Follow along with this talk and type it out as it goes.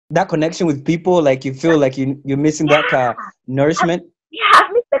That connection with people, like you feel like you're missing Yeah. that nourishment. I've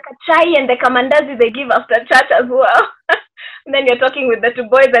missed the chai and the kamandazi they give after church as well. And then you're talking with the two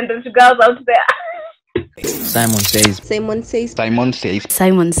boys and the two girls out there. Simon says. Simon says. Simon says.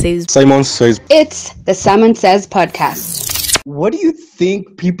 Simon says. Simon says. It's the Simon Says podcast. What do you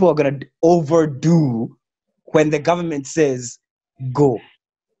think people are gonna overdo when the government says go?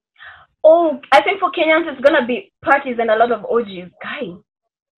 Oh, I think for Kenyans it's gonna be parties and a lot of orgies, guys.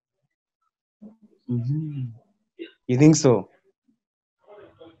 Mm-hmm. You think so?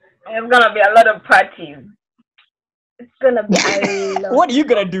 It's gonna be a lot of parties. It's gonna be a lot. What are you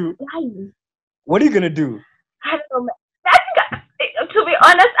gonna do? Guys, What are you gonna do? I don't know. To be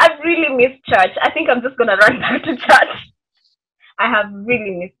honest, I've really missed church. I think I'm just gonna run back to church. I have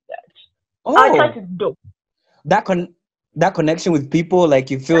really missed church. Our church is dope. That connection with people,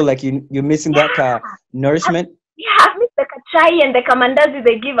 like you feel like you're missing that nourishment. I've missed the chai and the kamandazi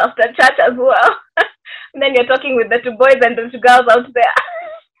they give after church as well. And then you're talking with the two boys and the two girls out there.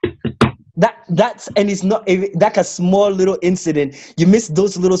 That's and it's not like a small little incident. You miss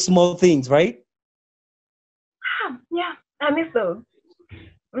those little small things, right? Yeah, I miss those.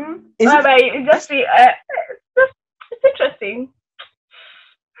 It's interesting.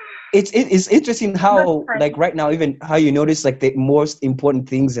 It's interesting how, like right now, even how you notice like the most important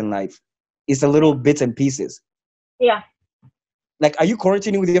things in life is the little bits and pieces. Yeah. Like, are you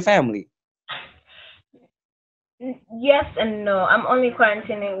quarantining with your family? Yes and no. I'm only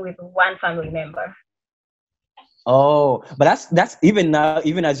quarantining with one family member. Oh, but that's even now,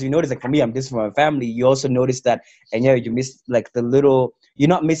 even as you notice, like for me, I'm just from a family. You also notice that, and yeah, you miss like the little. You're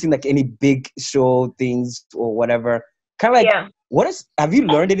not missing like any big show things or whatever. Kind of like, have you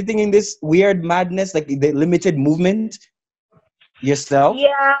learned anything in this weird madness, like the limited movement yourself?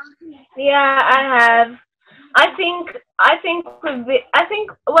 Yeah, I have. I think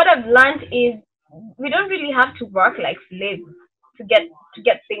what I've learned is we don't really have to work like slaves to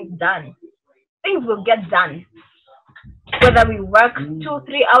get things done. Things will get done. Whether we work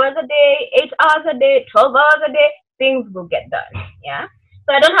 2-3 hours a day, 8 hours a day, 12 hours a day, things will get done. Yeah.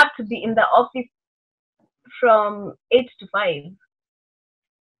 So I don't have to be in the office from 8 to 5.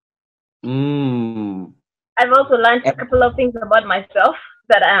 I've also learned a couple of things about myself,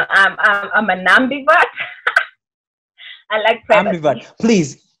 that I'm an ambivert. I like privacy. Ambivert.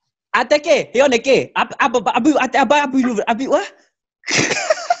 Please. Atake, yoneke.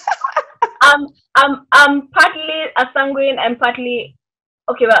 I'm partly a sanguine and partly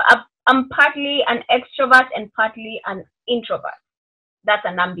I'm partly an extrovert and partly an introvert. That's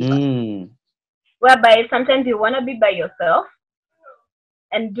an ambivert. Whereby sometimes you want to be by yourself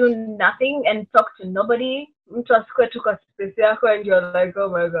and do nothing and talk to nobody. And you're like, oh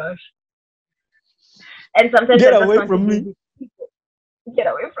my gosh. And sometimes get away from me. Get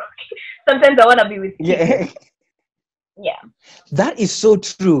away from me. Sometimes I want to be with people. Yeah. That is so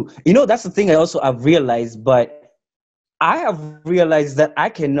true. You know, that's the thing I've realized, but I have realized that I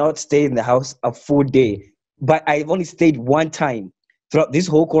cannot stay in the house a full day. But I've only stayed one time throughout this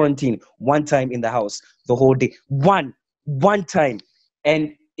whole quarantine, one time in the house the whole day. One time.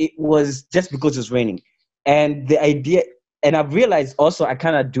 And it was just because it was raining. And the idea, and I've realized also I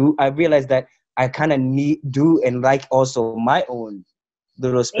realized that I kind of do and like also my own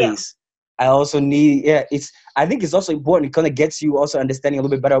little space. Yeah. I also need, I think it's also important. It kind of gets you also understanding a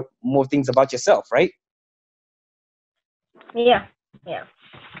little bit better, more things about yourself, right? Yeah.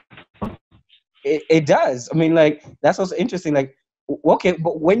 It does. I mean, like, that's also interesting. Like, okay,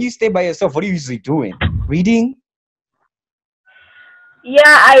 but when you stay by yourself, what are you usually doing? Reading? Yeah,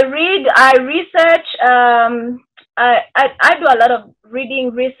 I read, I research, I do a lot of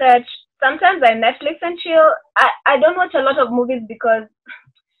reading, research. Sometimes I Netflix and chill. I don't watch a lot of movies because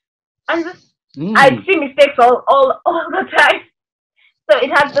I'm just, I see mistakes all the time. So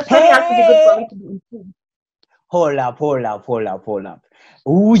the story has to be good for me to be improved. Hold up.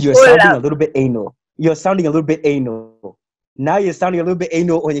 Ooh, you're sounding a little bit anal. Now you're sounding a little bit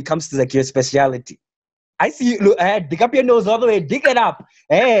anal when it comes to like your speciality. I see you. Look, dig up your nose all the way. Dig it up.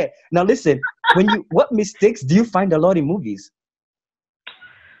 Hey, now listen. What mistakes do you find a lot in movies?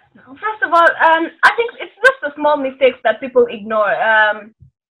 First of all, I think it's just the small mistakes that people ignore.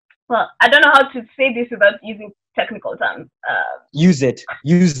 Well, I don't know how to say this without using technical terms. Use it.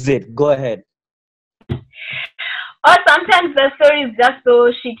 Go ahead. Or sometimes the story is just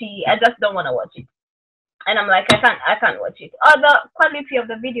so shitty, I just don't want to watch it, and I'm like, I can't watch it. Or the quality of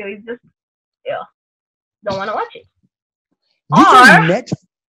the video is just, don't want to watch it.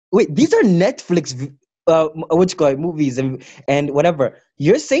 These are Netflix, what you call it, movies and whatever.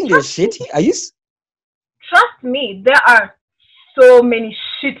 You're saying they're shitty? Are you? Trust me, there are so many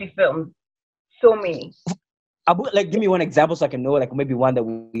shitty films. So many. Like, give me one example so I can know, like, maybe one that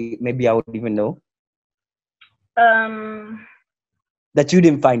maybe I would even know that you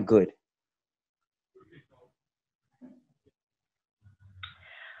didn't find good.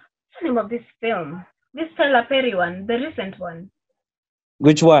 What's the name of this film? This Tyler Perry one, the recent one.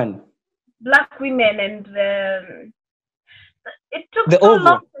 Which one? Black women and it took The so Oval.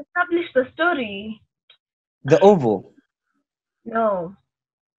 long to establish the story. The Oval. No.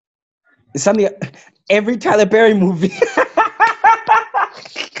 It's something. Every Tyler Perry movie.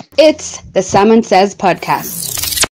 It's the Someone Says podcast.